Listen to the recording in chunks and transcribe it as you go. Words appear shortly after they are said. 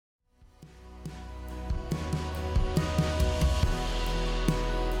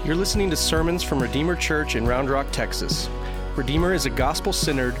You're listening to sermons from Redeemer Church in Round Rock, Texas. Redeemer is a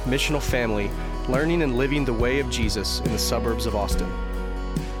gospel-centered, missional family learning and living the way of Jesus in the suburbs of Austin.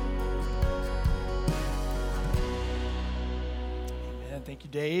 Amen. Thank you,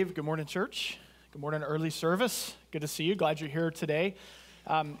 Dave. Good morning, church. Good morning, early service. Good to see you. Glad you're here today.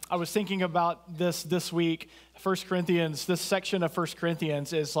 I was thinking about this week. 1 Corinthians, this section of 1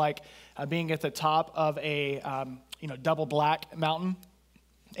 Corinthians is like being at the top of a double black mountain,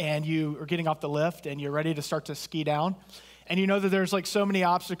 and you are getting off the lift and you're ready to start to ski down. And you know that there's like so many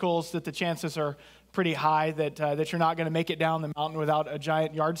obstacles that the chances are pretty high that you're not going to make it down the mountain without a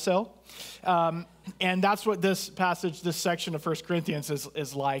giant yard sale. And that's what this passage, this section of 1 Corinthians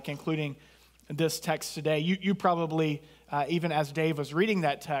is like, including this text today. You probably, even as Dave was reading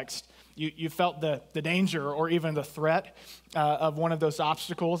that text, you felt the danger or even the threat of one of those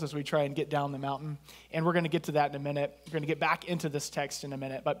obstacles as we try and get down the mountain. And we're going to get to that in a minute. We're going to get back into this text in a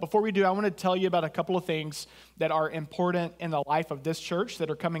minute. But before we do, I want to tell you about a couple of things that are important in the life of this church that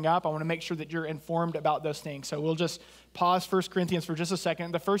are coming up. I want to make sure that you're informed about those things. So we'll just pause 1 Corinthians for just a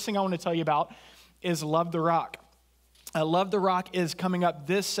second. The first thing I want to tell you about is Love the Rock. Love the Rock is coming up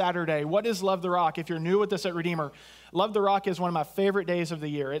this Saturday. What is Love the Rock? If you're new with us at Redeemer, Love the Rock is one of my favorite days of the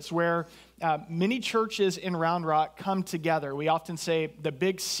year. It's where many churches in Round Rock come together. We often say the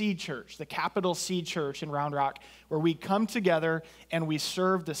Big C Church, the capital C Church in Round Rock, where we come together and we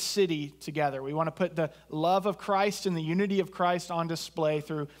serve the city together. We want to put the love of Christ and the unity of Christ on display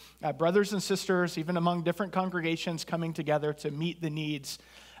through brothers and sisters, even among different congregations coming together to meet the needs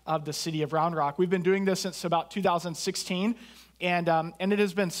of the city of Round Rock. We've been doing this since about 2016, and it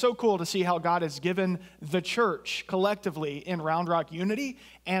has been so cool to see how God has given the church collectively in Round Rock unity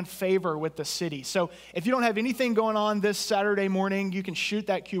and favor with the city. So if you don't have anything going on this Saturday morning, you can shoot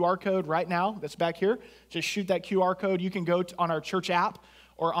that QR code right now that's back here. Just shoot that QR code. You can go on our church app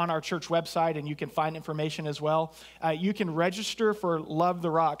or on our church website, and you can find information as well. You can register for Love the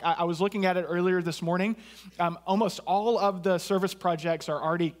Rock. I was looking at it earlier this morning. Almost all of the service projects are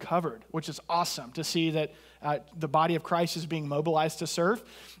already covered, which is awesome to see that the body of Christ is being mobilized to serve.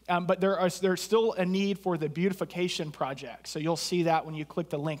 But there's still a need for the beautification project. So you'll see that when you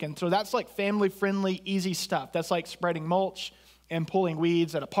click the link. And so that's like family-friendly, easy stuff. That's like spreading mulch and pulling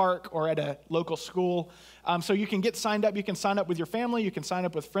weeds at a park or at a local school. So you can get signed up. You can sign up with your family. You can sign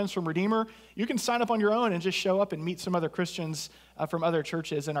up with friends from Redeemer. You can sign up on your own and just show up and meet some other Christians from other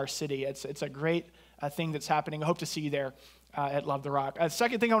churches in our city. It's a great thing that's happening. I hope to see you there at Love the Rock.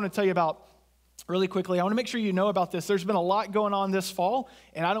 Second thing I want to tell you about really quickly, I want to make sure you know about this. There's been a lot going on this fall,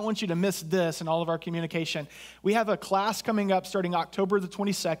 and I don't want you to miss this in all of our communication. We have a class coming up starting October the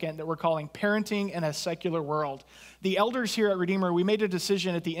 22nd that we're calling Parenting in a Secular World. The elders here at Redeemer, we made a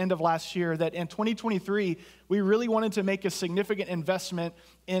decision at the end of last year that in 2023, we really wanted to make a significant investment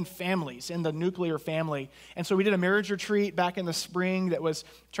in families, in the nuclear family. And so we did a marriage retreat back in the spring that was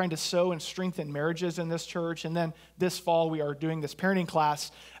trying to sow and strengthen marriages in this church. And then this fall, we are doing this parenting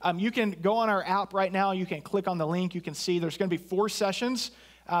class. You can go on our app right now. You can click on the link. You can see there's going to be 4 sessions.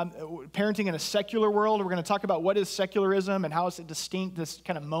 Parenting in a secular world. We're going to talk about what is secularism and how is it distinct, this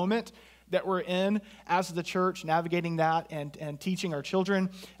kind of moment that we're in as the church, navigating that and teaching our children.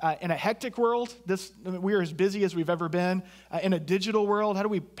 In a hectic world, we are as busy as we've ever been. In a digital world, how do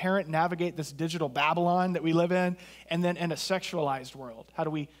we parent navigate this digital Babylon that we live in? And then in a sexualized world, how do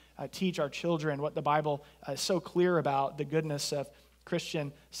we teach our children what the Bible is so clear about, the goodness of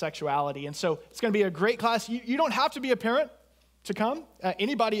Christian sexuality? And so it's going to be a great class. You don't have to be a parent to come.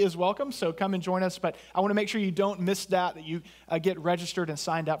 Anybody is welcome, so come and join us. But I want to make sure you don't miss that you get registered and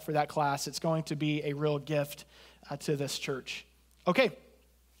signed up for that class. It's going to be a real gift to this church. Okay,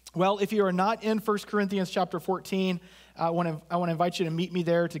 well, if you are not in 1 Corinthians chapter 14, I want to invite you to meet me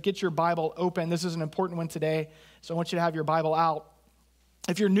there to get your Bible open. This is an important one today, so I want you to have your Bible out.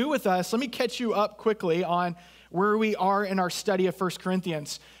 If you're new with us, let me catch you up quickly on where we are in our study of 1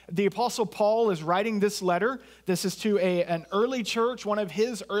 Corinthians. The Apostle Paul is writing this letter. This is to an early church, one of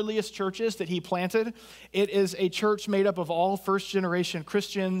his earliest churches that he planted. It is a church made up of all first-generation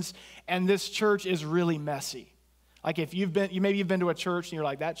Christians, and this church is really messy. Like if maybe you've been to a church and you're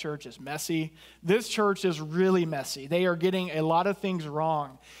like, that church is messy. This church is really messy. They are getting a lot of things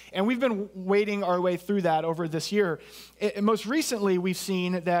wrong. And we've been wading our way through that over this year. Most recently, we've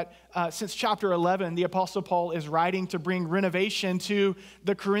seen that since chapter 11, the Apostle Paul is writing to bring renovation to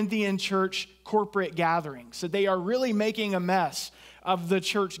the Corinthian church corporate gatherings. So they are really making a mess of the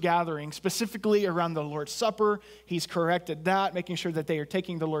church gathering, specifically around the Lord's Supper. He's corrected that, making sure that they are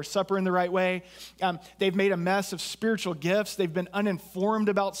taking the Lord's Supper in the right way. They've made a mess of spiritual gifts. They've been uninformed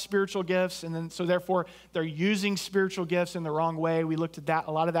about spiritual gifts, and then so therefore they're using spiritual gifts in the wrong way. We looked at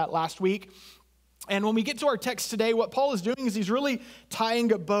a lot of that last week. And when we get to our text today, what Paul is doing is he's really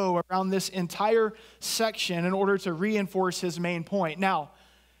tying a bow around this entire section in order to reinforce his main point. Now,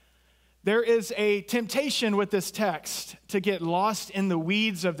 there is a temptation with this text to get lost in the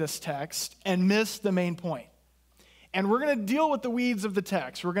weeds of this text and miss the main point. And we're going to deal with the weeds of the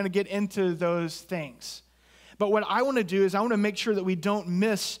text. We're going to get into those things. But what I want to do is I want to make sure that we don't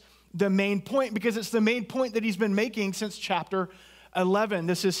miss the main point, because it's the main point that he's been making since chapter 11.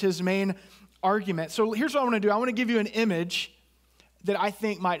 This is his main argument. So here's what I want to do. I want to give you an image that I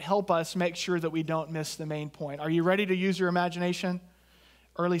think might help us make sure that we don't miss the main point. Are you ready to use your imagination?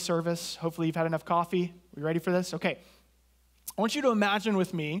 Early service. Hopefully you've had enough coffee. Are you ready for this? Okay. I want you to imagine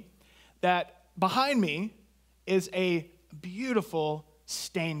with me that behind me is a beautiful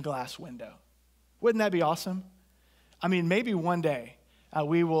stained glass window. Wouldn't that be awesome? I mean, maybe one day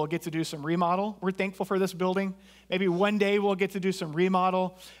we will get to do some remodel. We're thankful for this building. Maybe one day we'll get to do some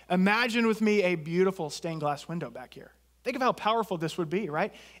remodel. Imagine with me a beautiful stained glass window back here. Think of how powerful this would be,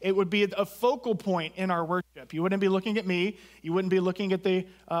 right? It would be a focal point in our worship. You wouldn't be looking at me. You wouldn't be looking at the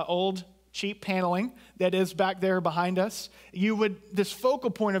old cheap paneling that is back there behind us. This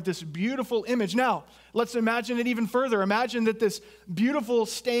focal point of this beautiful image. Now, let's imagine it even further. Imagine that this beautiful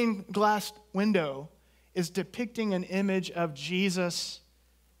stained glass window is depicting an image of Jesus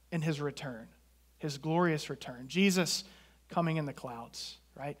in his return, his glorious return. Jesus coming in the clouds,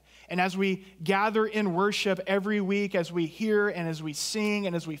 right? And as we gather in worship every week, as we hear and as we sing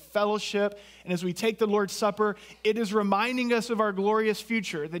and as we fellowship and as we take the Lord's Supper, it is reminding us of our glorious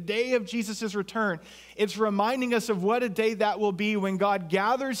future, the day of Jesus' return. It's reminding us of what a day that will be when God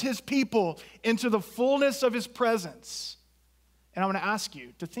gathers his people into the fullness of his presence. And I want to ask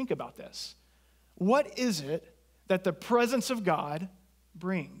you to think about this. What is it that the presence of God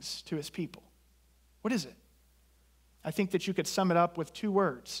brings to his people? What is it? I think that you could sum it up with two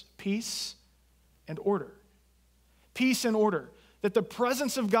words: peace and order. Peace and order. That the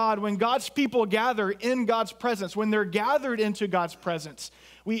presence of God, when God's people gather in God's presence, when they're gathered into God's presence,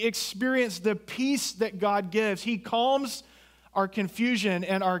 we experience the peace that God gives. He calms our confusion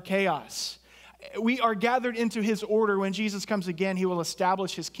and our chaos. We are gathered into his order. When Jesus comes again, he will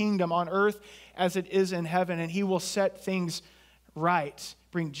establish his kingdom on earth as it is in heaven, and he will set things right,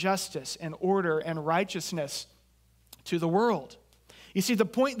 bring justice and order and righteousness to the world. You see, the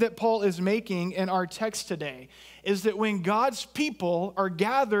point that Paul is making in our text today is that when God's people are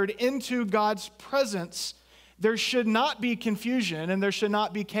gathered into God's presence, there should not be confusion and there should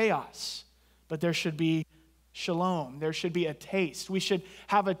not be chaos, but there should be shalom. There should be a taste. We should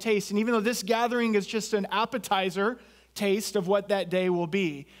have a taste. And even though this gathering is just an appetizer taste of what that day will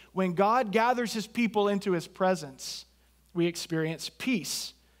be, when God gathers his people into his presence, we experience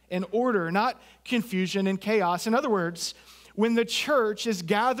peace and order, not confusion and chaos. In other words, when the church is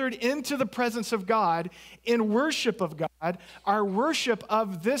gathered into the presence of God in worship of God, our worship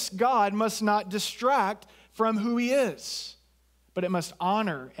of this God must not distract from who he is, but it must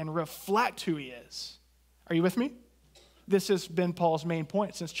honor and reflect who he is. Are you with me? This has been Paul's main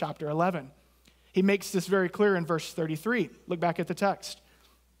point since chapter 11. He makes this very clear in verse 33. Look back at the text.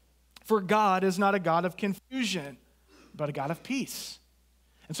 For God is not a God of confusion, but a God of peace.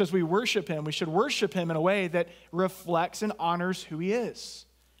 And so as we worship him, we should worship him in a way that reflects and honors who he is.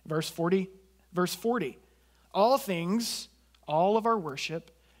 Verse 40. All things, all of our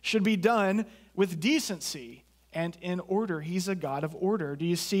worship, should be done with decency and in order. He's a God of order. Do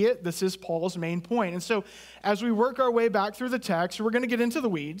you see it? This is Paul's main point. And so as we work our way back through the text, we're going to get into the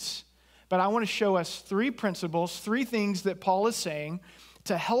weeds, but I want to show us three principles, three things that Paul is saying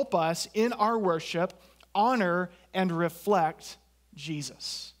to help us in our worship honor and reflect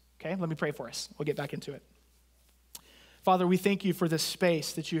Jesus. Okay, let me pray for us. We'll get back into it. Father, we thank you for this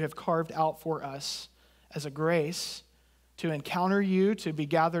space that you have carved out for us as a grace to encounter you, to be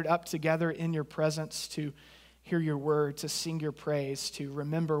gathered up together in your presence, to hear your word, to sing your praise, to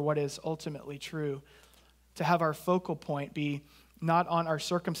remember what is ultimately true, to have our focal point be not on our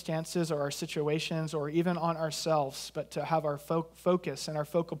circumstances or our situations or even on ourselves, but to have our focus and our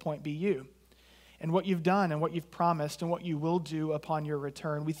focal point be you and what you've done and what you've promised and what you will do upon your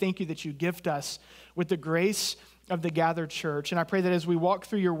return. We thank you that you gift us with the grace of the gathered church. And I pray that as we walk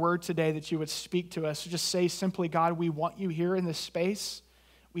through your word today, that you would speak to us. Just say simply, God, we want you here in this space.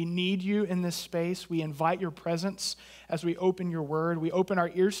 We need you in this space. We invite your presence as we open your word. We open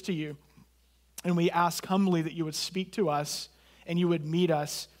our ears to you, and we ask humbly that you would speak to us and you would meet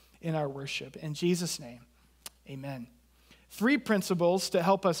us in our worship. In Jesus' name, amen. 3 principles to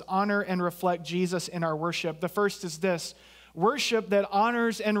help us honor and reflect Jesus in our worship. The first is this: worship that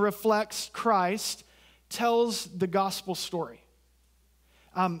honors and reflects Christ tells the gospel story.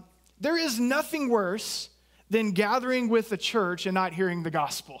 There is nothing worse than gathering with the church and not hearing the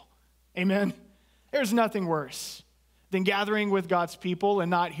gospel. Amen? There's nothing worse than gathering with God's people and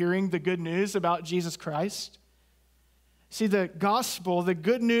not hearing the good news about Jesus Christ. See, the gospel, the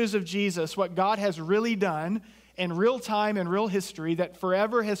good news of Jesus, what God has really done in real time and real history that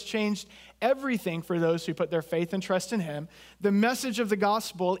forever has changed everything for those who put their faith and trust in him. The message of the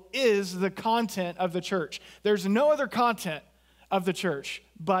gospel is the content of the church. There's no other content of the church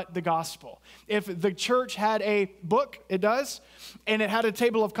but the gospel. If the church had a book, it does, and it had a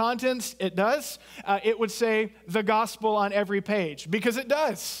table of contents, it does, it would say the gospel on every page, because it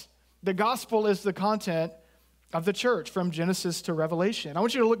does. The gospel is the content of the church from Genesis to Revelation. I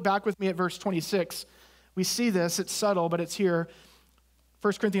want you to look back with me at verse 26. We see this, it's subtle, but it's here.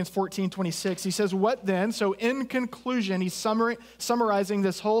 1 Corinthians 14:26, he says, what then? So in conclusion, he's summarizing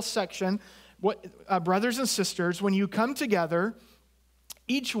this whole section. What, brothers and sisters, when you come together,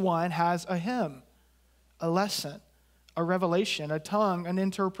 each one has a hymn, a lesson, a revelation, a tongue, an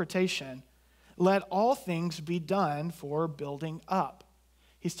interpretation. Let all things be done for building up.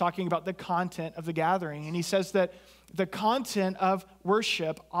 He's talking about the content of the gathering, and he says that the content of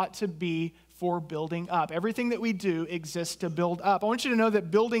worship ought to be for building up. Everything that we do exists to build up. I want you to know that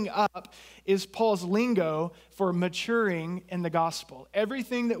building up is Paul's lingo for maturing in the gospel.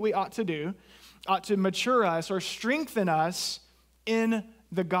 Everything that we ought to do ought to mature us or strengthen us in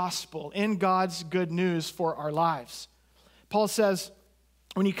the gospel, in God's good news for our lives. Paul says,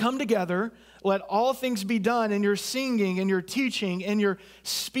 when you come together, let all things be done in your singing, in your teaching, in your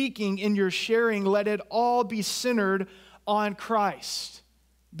speaking, in your sharing. Let it all be centered on Christ,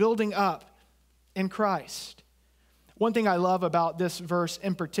 building up in Christ. One thing I love about this verse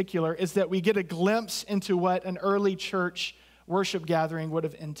in particular is that we get a glimpse into what an early church worship gathering would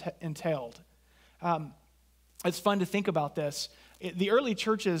have entailed. It's fun to think about this. The early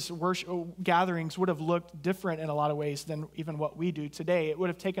church's worship gatherings would have looked different in a lot of ways than even what we do today. It would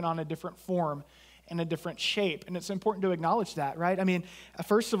have taken on a different form and a different shape, and it's important to acknowledge that, right? I mean,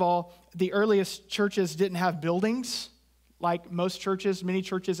 first of all, the earliest churches didn't have buildings like most churches, many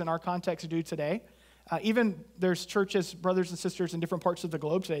churches in our context do today. Even there's churches, brothers and sisters in different parts of the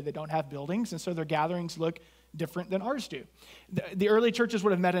globe today that don't have buildings, and so their gatherings look different than ours do. The early churches would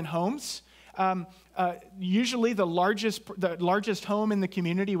have met in homes. Usually the largest home in the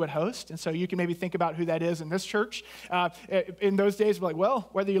community would host, and so you can maybe think about who that is in this church. In those days, we're like, well,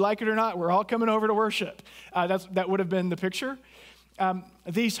 whether you like it or not, we're all coming over to worship. That would have been the picture.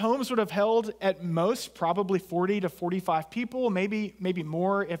 These homes would have held at most probably 40 to 45 people, maybe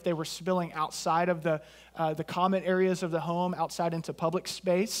more if they were spilling outside of the common areas of the home, outside into public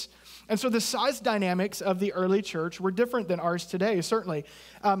space. And so the size dynamics of the early church were different than ours today, certainly.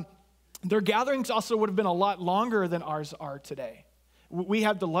 Their gatherings also would have been a lot longer than ours are today. We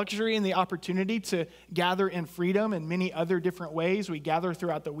have the luxury and the opportunity to gather in freedom in many other different ways. We gather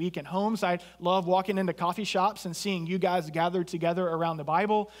throughout the week in homes. I love walking into coffee shops and seeing you guys gathered together around the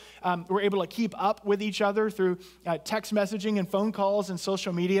Bible. We're able to keep up with each other through text messaging and phone calls and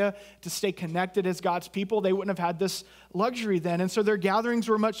social media to stay connected as God's people. They wouldn't have had this luxury then. And so their gatherings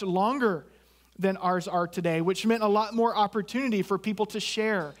were much longer than ours are today, which meant a lot more opportunity for people to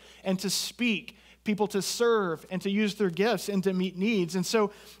share and to speak, people to serve and to use their gifts and to meet needs. And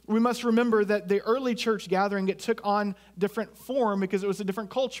so we must remember that the early church gathering, it took on different form because it was a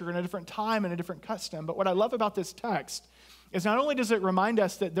different culture and a different time and a different custom. But what I love about this text is not only does it remind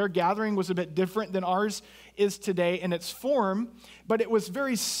us that their gathering was a bit different than ours is today in its form, but it was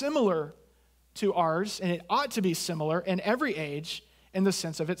very similar to ours, and it ought to be similar in every age in the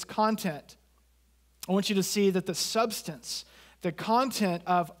sense of its content. I want you to see that the substance, the content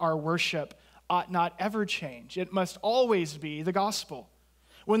of our worship ought not ever change. It must always be the gospel.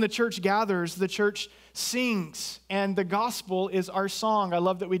 When the church gathers, the church sings, and the gospel is our song. I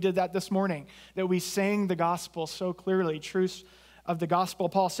love that we did that this morning, that we sang the gospel so clearly, truths of the gospel.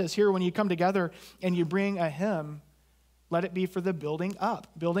 Paul says here, when you come together and you bring a hymn, let it be for the building up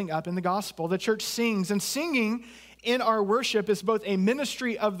in the gospel. The church sings, and singing in our worship is both a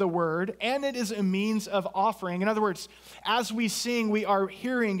ministry of the word and it is a means of offering. In other words, as we sing, we are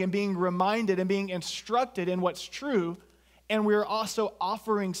hearing and being reminded and being instructed in what's true, and we're also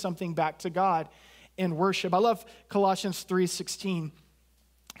offering something back to God in worship. I love Colossians 3:16.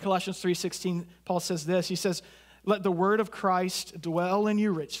 Colossians 3:16, Paul says this. He says, let the word of Christ dwell in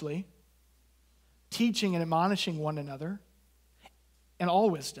you richly, teaching and admonishing one another and all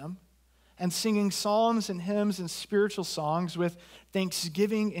wisdom, and singing psalms and hymns and spiritual songs with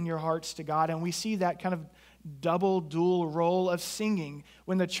thanksgiving in your hearts to God. And we see that kind of double, dual role of singing.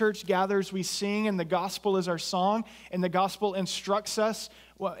 When the church gathers, we sing, and the gospel is our song, and the gospel instructs us,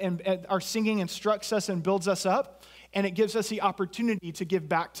 and our singing instructs us and builds us up, and it gives us the opportunity to give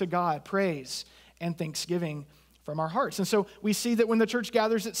back to God praise and thanksgiving from our hearts. And so we see that when the church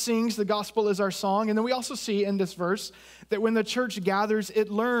gathers, it sings, the gospel is our song. And then we also see in this verse that when the church gathers, it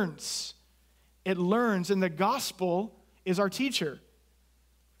learns. It learns, and the gospel is our teacher.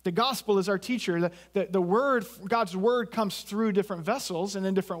 The gospel is our teacher. The word, God's word comes through different vessels and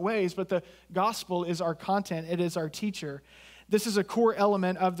in different ways, but the gospel is our content. It is our teacher. This is a core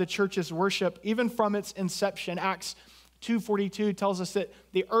element of the church's worship, even from its inception. Acts 2:42 tells us that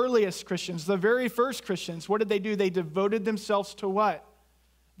the earliest Christians, the very first Christians, what did they do? They devoted themselves to what?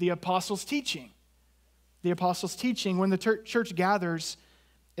 The apostles' teaching. The apostles' teaching. When the church gathers,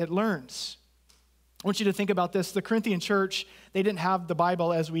 it learns. I want you to think about this. The Corinthian church, they didn't have the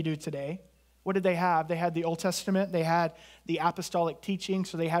Bible as we do today. What did they have? They had the Old Testament. They had the apostolic teaching.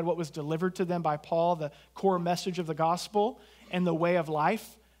 So they had what was delivered to them by Paul, the core message of the gospel and the way of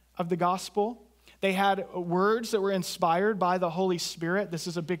life of the gospel. They had words that were inspired by the Holy Spirit. This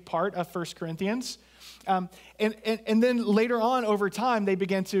is a big part of 1 Corinthians. And then later on, over time, they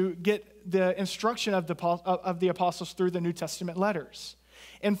began to get the instruction of the apostles through the New Testament letters.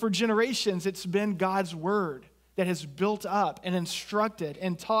 And for generations, it's been God's word that has built up and instructed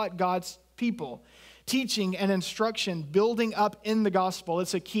and taught God's people. Teaching and instruction, building up in the gospel.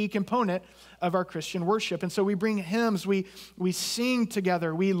 It's a key component of our Christian worship. And so we bring hymns, we sing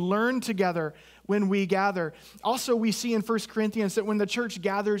together, we learn together when we gather. Also, we see in 1 Corinthians that when the church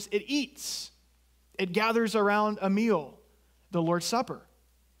gathers, it eats. It gathers around a meal, the Lord's Supper.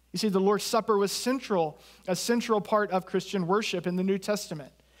 You see, the Lord's Supper was a central part of Christian worship in the New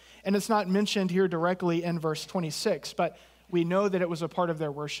Testament. And it's not mentioned here directly in verse 26, but we know that it was a part of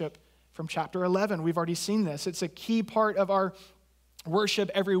their worship from chapter 11. We've already seen this. It's a key part of our worship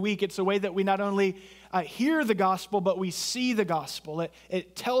every week. It's a way that we not only hear the gospel, but we see the gospel.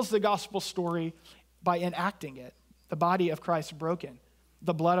 It tells the gospel story by enacting it. The body of Christ broken,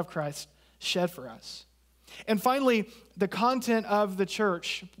 the blood of Christ shed for us. And finally, the content of the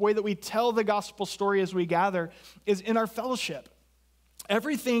church, the way that we tell the gospel story as we gather, is in our fellowship.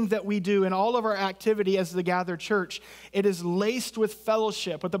 Everything that we do in all of our activity as the gathered church, it is laced with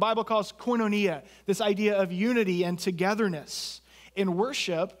fellowship, what the Bible calls koinonia, this idea of unity and togetherness. In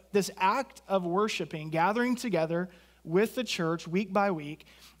worship, this act of worshiping, gathering together with the church week by week,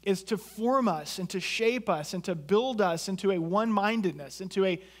 is to form us and to shape us and to build us into a one-mindedness, into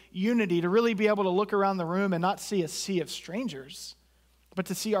a unity, to really be able to look around the room and not see a sea of strangers, but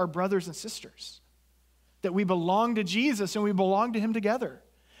to see our brothers and sisters. That we belong to Jesus and we belong to him together.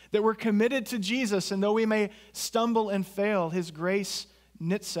 That we're committed to Jesus, and though we may stumble and fail, his grace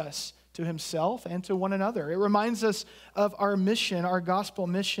knits us to himself and to one another. It reminds us of our mission, our gospel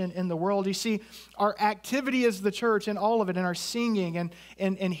mission in the world. You see, our activity as the church and all of it, in our singing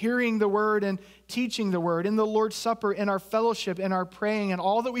and hearing the word and teaching the word, in the Lord's Supper, in our fellowship, in our praying, and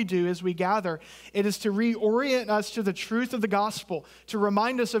all that we do as we gather, it is to reorient us to the truth of the gospel, to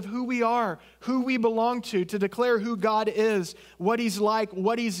remind us of who we are, who we belong to declare who God is, what he's like,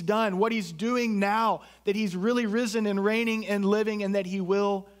 what he's done, what he's doing now, that he's really risen and reigning and living, and that he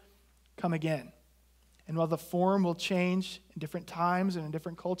will come again. And while the form will change in different times and in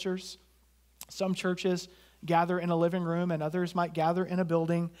different cultures, some churches gather in a living room and others might gather in a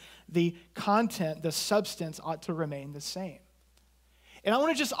building, the content, the substance ought to remain the same. And I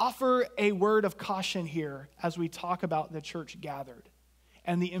want to just offer a word of caution here as we talk about the church gathered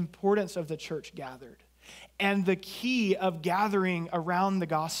and the importance of the church gathered and the key of gathering around the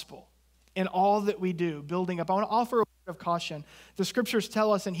gospel in all that we do, building up. I want to offer a word of caution. The scriptures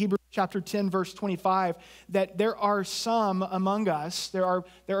tell us in Hebrews chapter 10, verse 25, that there are some among us, there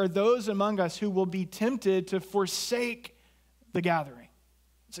are those among us who will be tempted to forsake the gathering.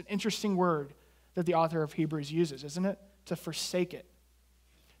 It's an interesting word that the author of Hebrews uses, isn't it? To forsake it.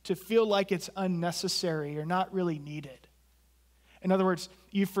 To feel like it's unnecessary or not really needed. In other words,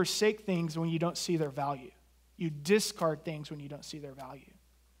 you forsake things when you don't see their value. You discard things when you don't see their value.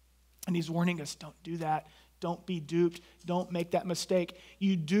 And he's warning us, don't do that. Don't be duped. Don't make that mistake.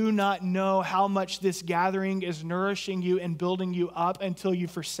 You do not know how much this gathering is nourishing you and building you up until you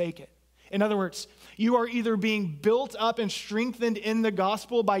forsake it. In other words, you are either being built up and strengthened in the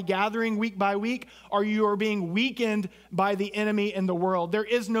gospel by gathering week by week, or you are being weakened by the enemy in the world. There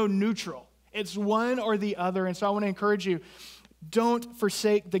is no neutral. It's one or the other. And so I want to encourage you, Don't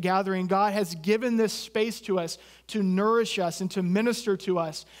forsake the gathering. God has given this space to us to nourish us and to minister to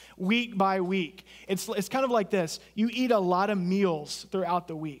us week by week. It's kind of like this. You eat a lot of meals throughout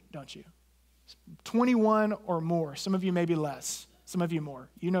the week, don't you? 21 or more. Some of you maybe less. Some of you more.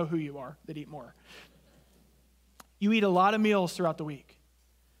 You know who you are that eat more. You eat a lot of meals throughout the week.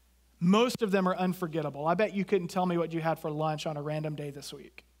 Most of them are unforgettable. I bet you couldn't tell me what you had for lunch on a random day this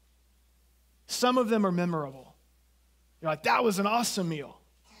week. Some of them are memorable. You're like, that was an awesome meal.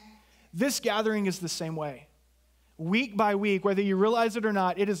 This gathering is the same way. Week by week, whether you realize it or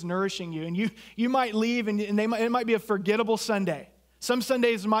not, it is nourishing you. And you might leave and it might be a forgettable Sunday. Some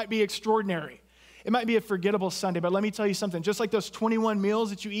Sundays might be extraordinary. It might be a forgettable Sunday, but let me tell you something. Just like those 21 meals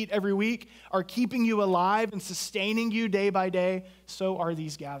that you eat every week are keeping you alive and sustaining you day by day, so are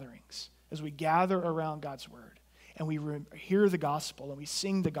these gatherings as we gather around God's word and we hear the gospel and we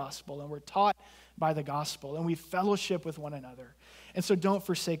sing the gospel and we're taught by the gospel and we fellowship with one another. And so don't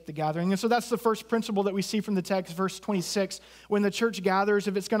forsake the gathering. And so that's the first principle that we see from the text, verse 26. When the church gathers,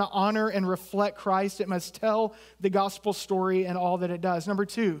 if it's going to honor and reflect Christ, it must tell the gospel story and all that it does. Number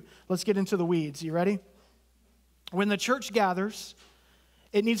two, let's get into the weeds. You ready? When the church gathers,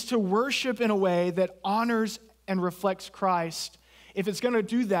 it needs to worship in a way that honors and reflects Christ. If it's going to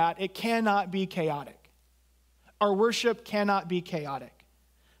do that, it cannot be chaotic. Our worship cannot be chaotic.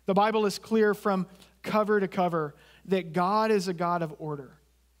 The Bible is clear from cover to cover that God is a God of order.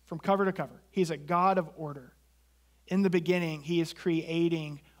 From cover to cover, he's a God of order. In the beginning, he is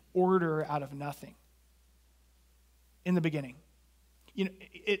creating order out of nothing. In the beginning. You know,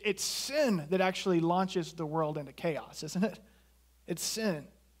 it's sin that actually launches the world into chaos, isn't it? It's sin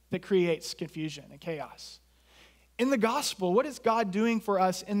that creates confusion and chaos. In the gospel, what is God doing for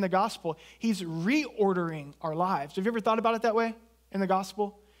us in the gospel? He's reordering our lives. Have you ever thought about it that way in the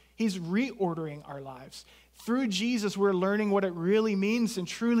gospel? He's reordering our lives. Through Jesus, we're learning what it really means and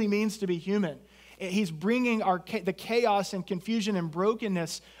truly means to be human. He's bringing the chaos and confusion and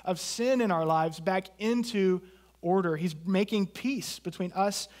brokenness of sin in our lives back into order. He's making peace between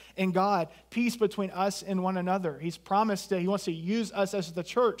us and God, peace between us and one another. He's promised that he wants to use us as the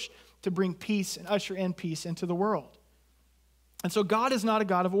church to bring peace and usher in peace into the world. And so God is not a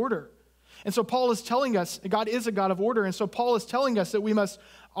God of order. And so Paul is telling us, God is a God of order. And so Paul is telling us that we must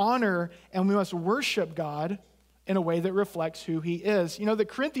honor and we must worship God in a way that reflects who he is. You know, the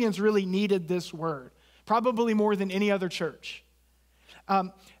Corinthians really needed this word, probably more than any other church.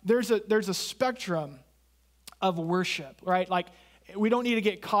 There's a spectrum of worship, right? Like, we don't need to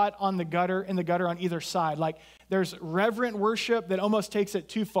get caught in the gutter on either side. Like, there's reverent worship that almost takes it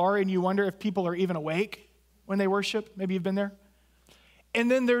too far, and you wonder if people are even awake when they worship. Maybe you've been there. And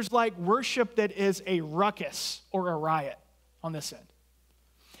then there's like worship that is a ruckus or a riot on this end.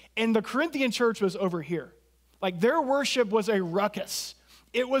 And the Corinthian church was over here. Like, their worship was a ruckus.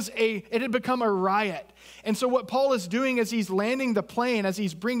 It had become a riot. And so what Paul is doing as he's landing the plane, as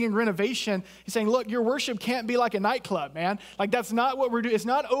he's bringing renovation, he's saying, look, your worship can't be like a nightclub, man. Like, that's not what we're doing. It's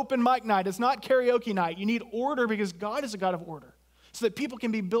not open mic night. It's not karaoke night. You need order because God is a God of order so that people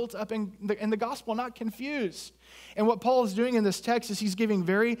can be built up in the gospel, not confused. And what Paul is doing in this text is he's giving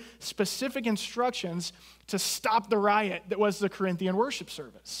very specific instructions to stop the riot that was the Corinthian worship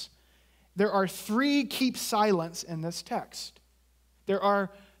service. There are 3 keep silence in this text. There are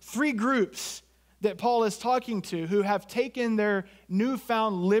 3 groups that Paul is talking to who have taken their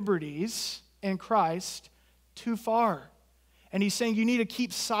newfound liberties in Christ too far. And he's saying you need to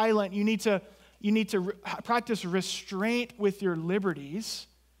keep silent. You need to practice restraint with your liberties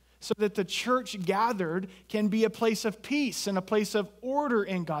so that the church gathered can be a place of peace and a place of order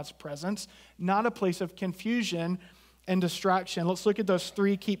in God's presence, not a place of confusion and distraction. Let's look at those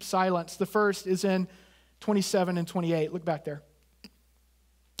 3 keep silence. The first is in 27 and 28. Look back there.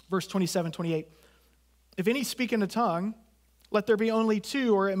 Verse 27, 28. If any speak in a tongue, let there be only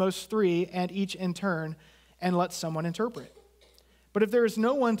 2 or at most 3, and each in turn, and let someone interpret. But if there is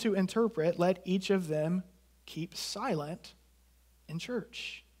no one to interpret, let each of them keep silent in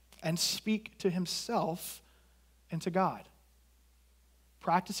church and speak to himself and to God.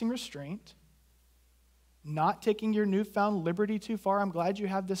 Practicing restraint, not taking your newfound liberty too far. I'm glad you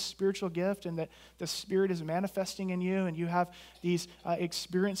have this spiritual gift and that the Spirit is manifesting in you and you have these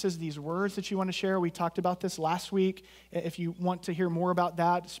experiences, these words that you want to share. We talked about this last week. If you want to hear more about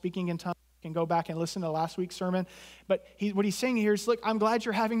that, speaking in tongues, you can go back and listen to last week's sermon. But what he's saying here is, look, I'm glad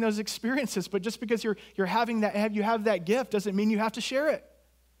you're having those experiences, but just because you're having that, you have that gift doesn't mean you have to share it.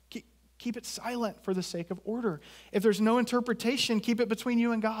 Keep it silent for the sake of order. If there's no interpretation, keep it between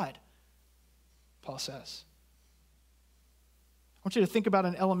you and God, Paul says. I want you to think about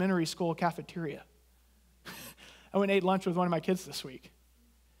an elementary school cafeteria. I went and ate lunch with one of my kids this week.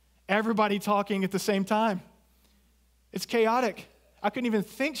 Everybody talking at the same time. It's chaotic. I couldn't even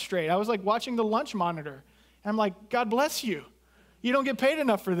think straight. I was like watching the lunch monitor. And I'm like, God bless you. You don't get paid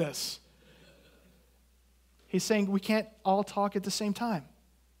enough for this. He's saying we can't all talk at the same time.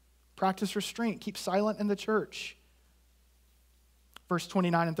 Practice restraint. Keep silent in the church. Verse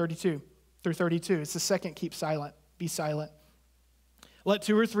 29 and 32 through 32. It's the second keep silent. Be silent. Let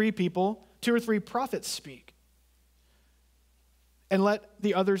two or three prophets speak. And let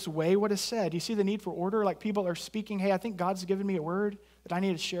the others weigh what is said. You see the need for order? Like people are speaking, hey, I think God's given me a word that I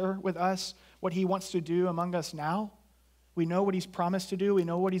need to share with us, what he wants to do among us now. We know what he's promised to do. We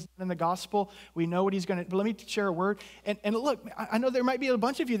know what he's done in the gospel. We know what he's going to, but let me share a word. And look, I know there might be a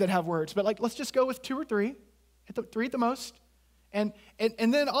bunch of you that have words, but like, let's just go with two or three, three at the most. And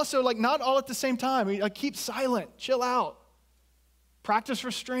then also like not all at the same time. Like keep silent, chill out. Practice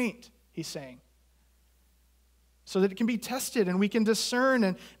restraint, he's saying. So that it can be tested and we can discern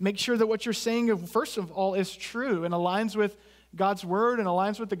and make sure that what you're saying, first of all, is true and aligns with God's word and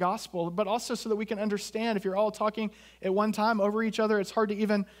aligns with the gospel, but also so that we can understand if you're all talking at one time over each other, it's hard to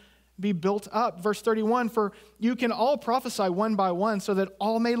even be built up. Verse 31, for you can all prophesy one by one so that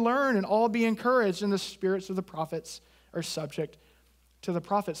all may learn and all be encouraged, and the spirits of the prophets are subject to the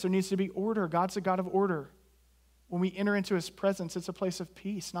prophets. There needs to be order. God's a God of order. When we enter into his presence, it's a place of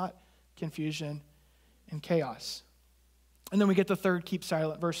peace, not confusion and chaos. And then we get the third keep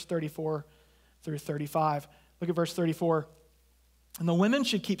silent, verse 34 through 35. Look at verse 34. And the women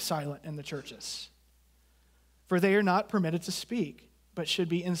should keep silent in the churches, for they are not permitted to speak, but should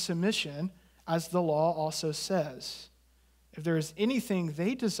be in submission, as the law also says. If there is anything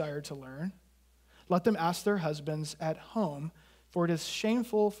they desire to learn, let them ask their husbands at home, for it is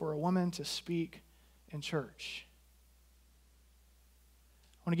shameful for a woman to speak in church.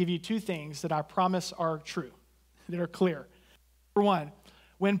 I want to give you two things that I promise are true, that are clear. Number one,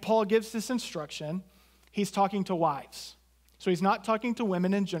 when Paul gives this instruction, he's talking to wives. So he's not talking to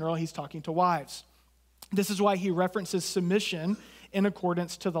women in general, he's talking to wives. This is why he references submission in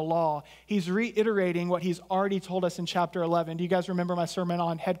accordance to the law. He's reiterating what he's already told us in chapter 11. Do you guys remember my sermon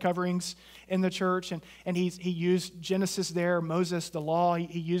on head coverings in the church? And he used Genesis there, Moses, the law.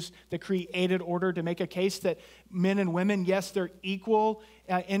 He used the created order to make a case that men and women, yes, they're equal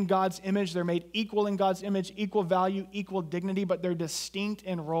in God's image. They're made equal in God's image, equal value, equal dignity, but they're distinct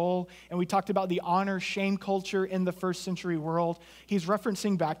in role. And we talked about the honor-shame culture in the first century world. He's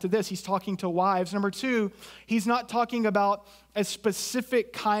referencing back to this. He's talking to wives. Number two, he's not talking about a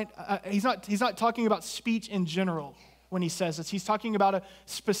specific kind, he's not talking about speech in general when he says this. He's talking about a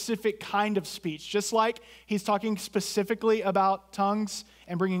specific kind of speech, just like he's talking specifically about tongues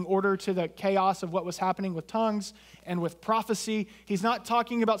and bringing order to the chaos of what was happening with tongues and with prophecy. He's not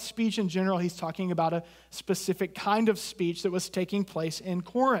talking about speech in general. He's talking about a specific kind of speech that was taking place in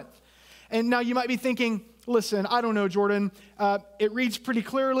Corinth. And now you might be thinking, listen, I don't know, Jordan. It reads pretty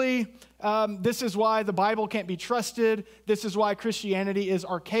clearly. This is why the Bible can't be trusted. This is why Christianity is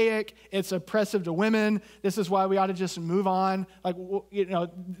archaic. It's oppressive to women. This is why we ought to just move on. Like, you know,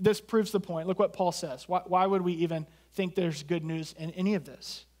 this proves the point. Look what Paul says. Why would we even think there's good news in any of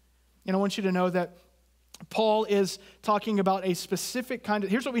this? And I want you to know that Paul is talking about a specific kind of,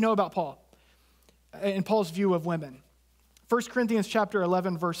 here's what we know about Paul and Paul's view of women. 1 Corinthians chapter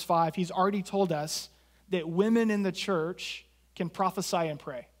 11, verse 5, he's already told us that women in the church can prophesy and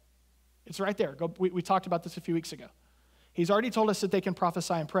pray. It's right there. We talked about this a few weeks ago. He's already told us that they can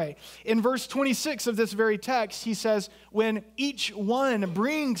prophesy and pray. In verse 26 of this very text, he says, when each one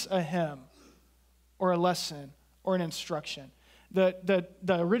brings a hymn or a lesson or an instruction. The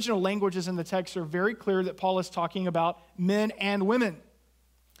original languages in the text are very clear that Paul is talking about men and women.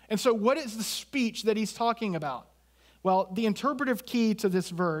 And so what is the speech that he's talking about? Well, the interpretive key to this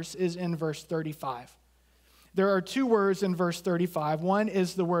verse is in verse 35. There are two words in verse 35. One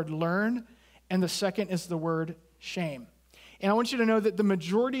is the word learn, and the second is the word shame. And I want you to know that the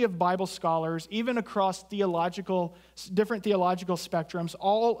majority of Bible scholars, even across different theological spectrums,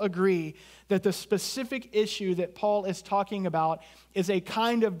 all agree that the specific issue that Paul is talking about is a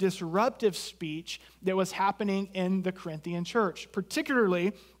kind of disruptive speech that was happening in the Corinthian church,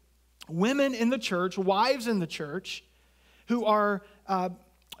 particularly women in the church, wives in the church, who are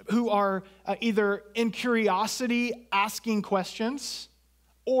either in curiosity asking questions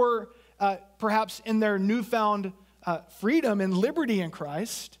or perhaps in their newfound freedom and liberty in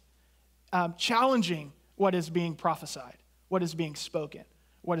Christ, challenging what is being prophesied, what is being spoken,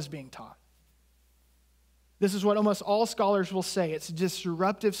 what is being taught. This is what almost all scholars will say. It's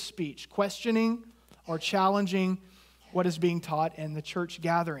disruptive speech, questioning or challenging what is being taught in the church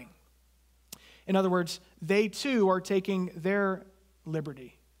gathering. In other words, they too are taking their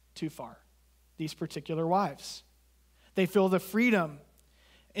liberty too far, these particular wives. They feel the freedom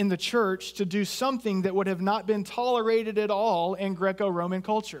in the church to do something that would have not been tolerated at all in Greco-Roman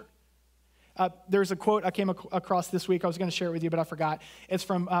culture. There's a quote I came across this week. I was going to share it with you, but I forgot. It's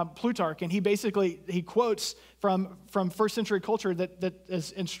from Plutarch, and he quotes from first century culture that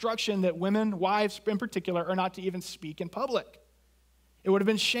is instruction that women, wives in particular, are not to even speak in public. It would have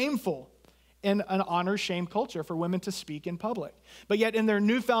been shameful in an honor-shame culture for women to speak in public. But yet in their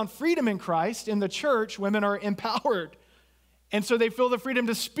newfound freedom in Christ, in the church, women are empowered. And so they feel the freedom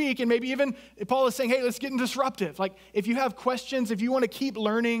to speak, and maybe even Paul is saying, hey, let's get disruptive. Like if you have questions, if you want to keep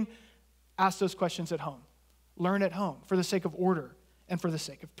learning, ask those questions at home. Learn at home for the sake of order and for the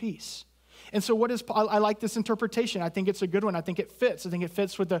sake of peace. And so I like this interpretation. I think it's a good one. I think it fits. I think it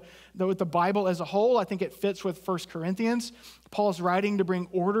fits with the Bible as a whole. I think it fits with 1 Corinthians. Paul's writing to bring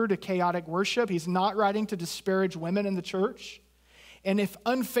order to chaotic worship. He's not writing to disparage women in the church. And if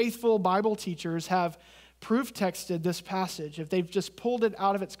unfaithful Bible teachers have proof texted this passage, if they've just pulled it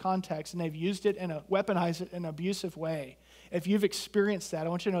out of its context and they've used it weaponized it in an abusive way, if you've experienced that, I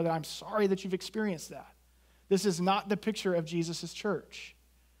want you to know that I'm sorry that you've experienced that. This is not the picture of Jesus' church.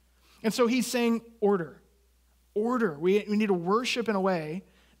 And so he's saying order. Order. We need to worship in a way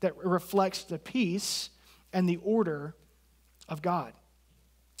that reflects the peace and the order of God.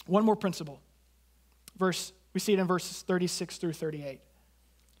 One more principle. We see it in verses 36 through 38.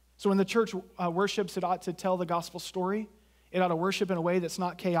 So when the church worships, it ought to tell the gospel story. It ought to worship in a way that's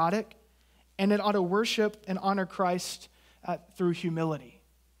not chaotic. And it ought to worship and honor Christ through humility.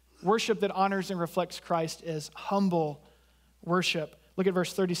 Worship that honors and reflects Christ is humble worship. Look at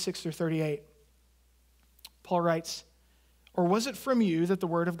verse 36 through 38. Paul writes, "Or was it from you that the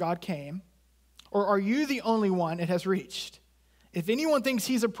word of God came? Or are you the only one it has reached? If anyone thinks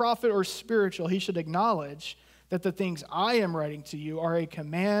he's a prophet or spiritual, he should acknowledge that the things I am writing to you are a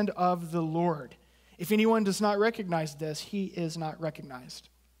command of the Lord. If anyone does not recognize this, he is not recognized."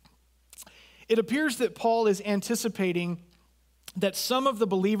 It appears that Paul is anticipating that some of the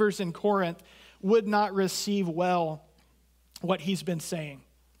believers in Corinth would not receive well what he's been saying.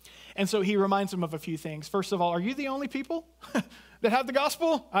 And so he reminds them of a few things. First of all, are you the only people that have the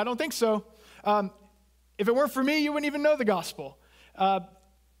gospel? I don't think so. If it weren't for me, you wouldn't even know the gospel.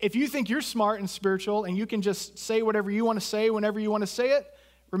 If you think you're smart and spiritual and you can just say whatever you want to say whenever you want to say it,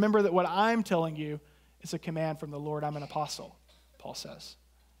 remember that what I'm telling you is a command from the Lord. I'm an apostle, Paul says.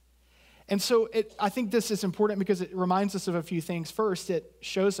 And so I think this is important because it reminds us of a few things. First, it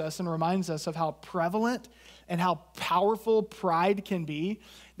shows us and reminds us of how prevalent and how powerful pride can be,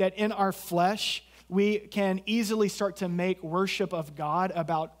 that in our flesh, we can easily start to make worship of God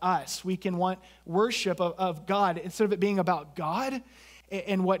about us. We can want worship of God. Instead of it being about God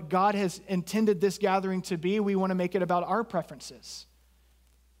and what God has intended this gathering to be, we want to make it about our preferences.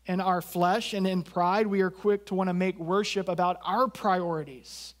 In our flesh and in pride, we are quick to want to make worship about our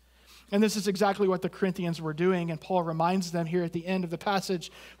priorities. And this is exactly what the Corinthians were doing, and Paul reminds them here at the end of the passage,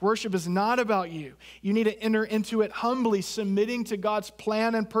 worship is not about you. You need to enter into it humbly, submitting to God's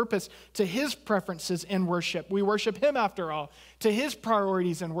plan and purpose, to his preferences in worship. We worship him after all. To his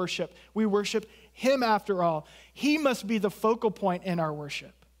priorities in worship, we worship him after all. He must be the focal point in our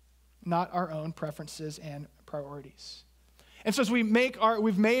worship, not our own preferences and priorities. And so as we've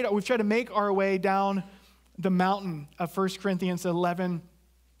tried to make our way down the mountain of 1 Corinthians 11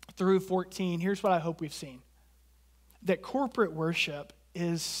 through 14, here's what I hope we've seen. That corporate worship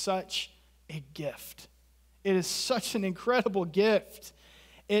is such a gift. It is such an incredible gift.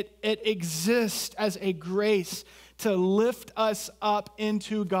 It exists as a grace to lift us up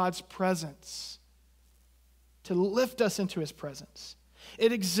into God's presence. To lift us into his presence.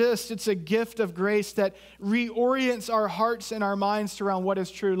 It exists. It's a gift of grace that reorients our hearts and our minds around what is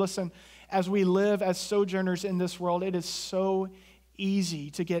true. Listen, as we live as sojourners in this world, it is so easy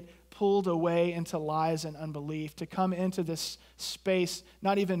to get pulled away into lies and unbelief, to come into this space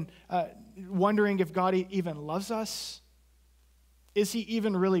not even wondering if God even loves us. Is he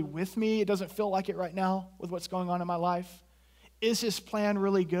even really with me? It doesn't feel like it right now with what's going on in my life. Is his plan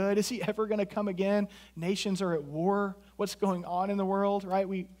really good? Is he ever going to come again? Nations are at war. What's going on in the world, right?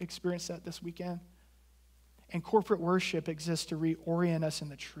 We experienced that this weekend. And corporate worship exists to reorient us in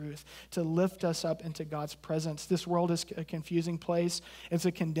the truth, to lift us up into God's presence. This world is a confusing place. It's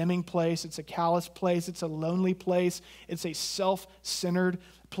a condemning place. It's a callous place. It's a lonely place. It's a self-centered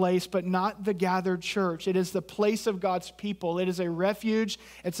place, but not the gathered church. It is the place of God's people. It is a refuge.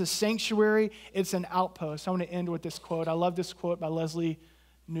 It's a sanctuary. It's an outpost. I want to end with this quote. I love this quote by Leslie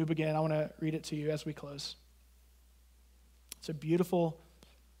Newbegin. I want to read it to you as we close. It's a beautiful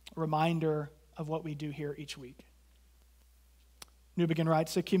reminder of what we do here each week. Newbegin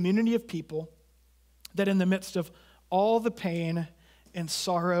writes, a community of people that in the midst of all the pain and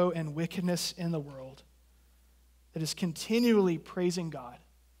sorrow and wickedness in the world, that is continually praising God,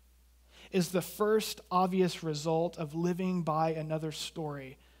 is the first obvious result of living by another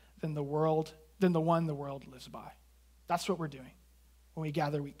story than the one the world lives by. That's what we're doing when we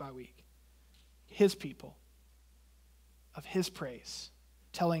gather week by week. His people of his praise,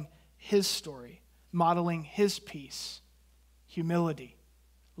 telling his story, modeling his peace, humility,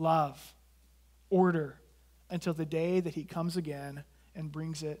 love, order, until the day that he comes again and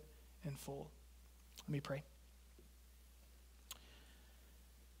brings it in full. Let me pray.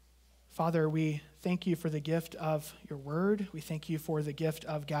 Father, we thank you for the gift of your word. We thank you for the gift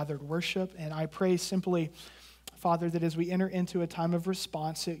of gathered worship. And I pray simply, Father, that as we enter into a time of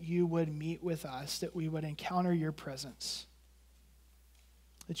response, that you would meet with us, that we would encounter your presence,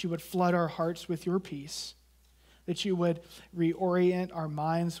 that you would flood our hearts with your peace, that you would reorient our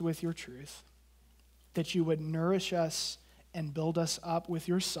minds with your truth, that you would nourish us and build us up with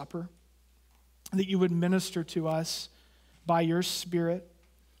your supper, that you would minister to us by your Spirit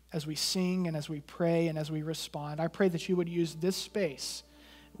as we sing and as we pray and as we respond. I pray that you would use this space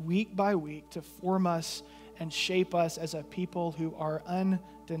week by week to form us and shape us as a people who are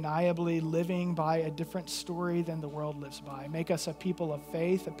undeniably living by a different story than the world lives by. Make us a people of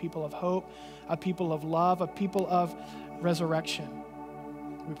faith, a people of hope, a people of love, a people of resurrection.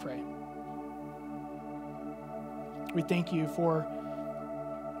 We pray. We thank you for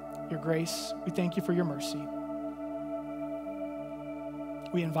your grace. We thank you for your mercy.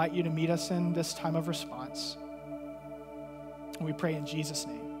 We invite you to meet us in this time of response. And we pray in Jesus'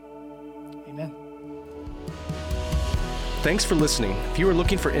 name. Amen. Thanks for listening. If you are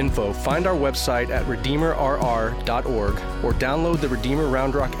looking for info, find our website at redeemerrr.org or download the Redeemer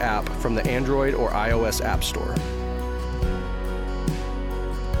Round Rock app from the Android or iOS App Store.